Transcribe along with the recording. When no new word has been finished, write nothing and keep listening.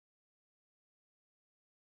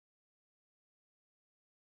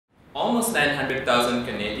Almost 900,000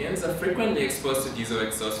 Canadians are frequently exposed to diesel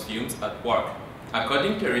exhaust fumes at work.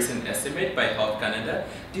 According to a recent estimate by Health Canada,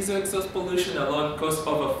 diesel exhaust pollution alone costs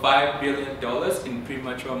over $5 billion in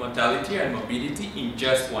premature mortality and morbidity in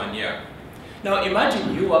just 1 year. Now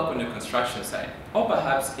imagine you work on a construction site, or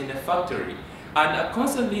perhaps in a factory, and are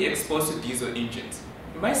constantly exposed to diesel engines.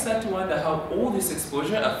 You might start to wonder how all this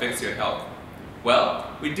exposure affects your health.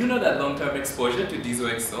 Well, we do know that long-term exposure to diesel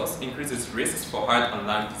exhaust increases risks for heart and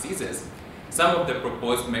lung diseases. Some of the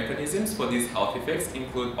proposed mechanisms for these health effects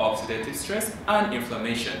include oxidative stress and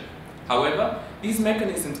inflammation. However, these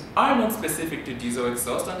mechanisms are not specific to diesel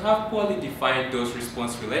exhaust and have poorly defined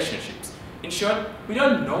dose-response relationships. In short, we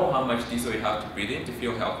don't know how much diesel you have to breathe in to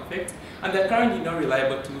feel health effects, and there are currently no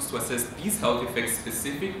reliable tools to assess these health effects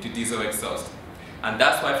specific to diesel exhaust. And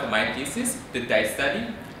that's why for my thesis, the DICE study,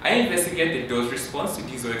 I investigate the dose response to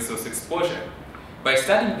diesel exhaust exposure. By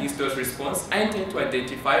studying this dose response, I intend to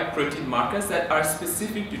identify protein markers that are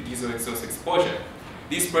specific to diesel exhaust exposure.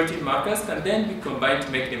 These protein markers can then be combined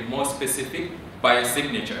to make a more specific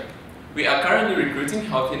biosignature. We are currently recruiting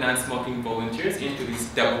healthy non-smoking volunteers into this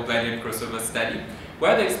double-blinded crossover study,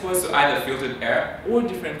 where they're exposed to either filtered air or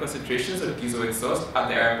different concentrations of diesel exhaust at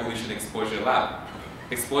the air pollution exposure lab.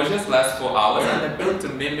 Exposures last 4 hours and are built to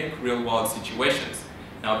mimic real-world situations.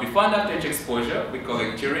 Now, before and after each exposure, we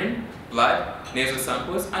collect urine, blood, nasal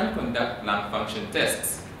samples, and conduct lung function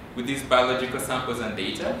tests. With these biological samples and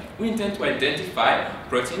data, we intend to identify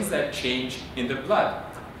proteins that change in the blood.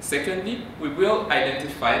 Secondly, we will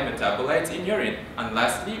identify metabolites in urine. And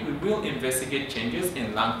lastly, we will investigate changes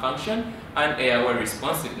in lung function and airway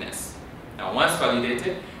responsiveness. Now, once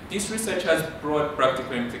validated, this research has broad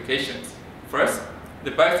practical implications. First, the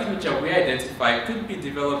biosignature we identify could be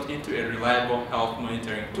developed into a reliable health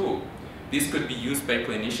monitoring tool. This could be used by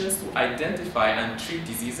clinicians to identify and treat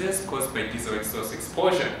diseases caused by diesel exhaust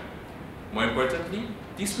exposure. More importantly,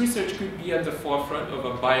 this research could be at the forefront of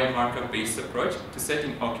a biomarker-based approach to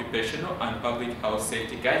setting occupational and public health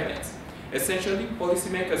safety guidelines. Essentially,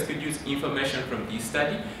 policymakers could use information from this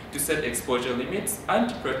study to set exposure limits and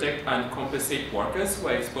to protect and compensate workers who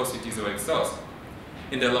are exposed to diesel exhaust.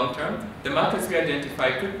 In the long term, the markers we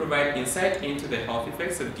identify could provide insight into the health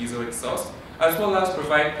effects of diesel exhaust, as well as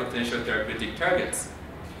provide potential therapeutic targets.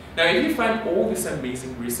 Now, if you find all this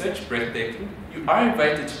amazing research breathtaking, you are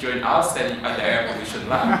invited to join our study at the Air Pollution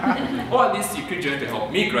Lab. Or at least you could join to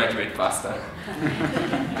help me graduate faster.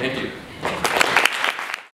 Thank you.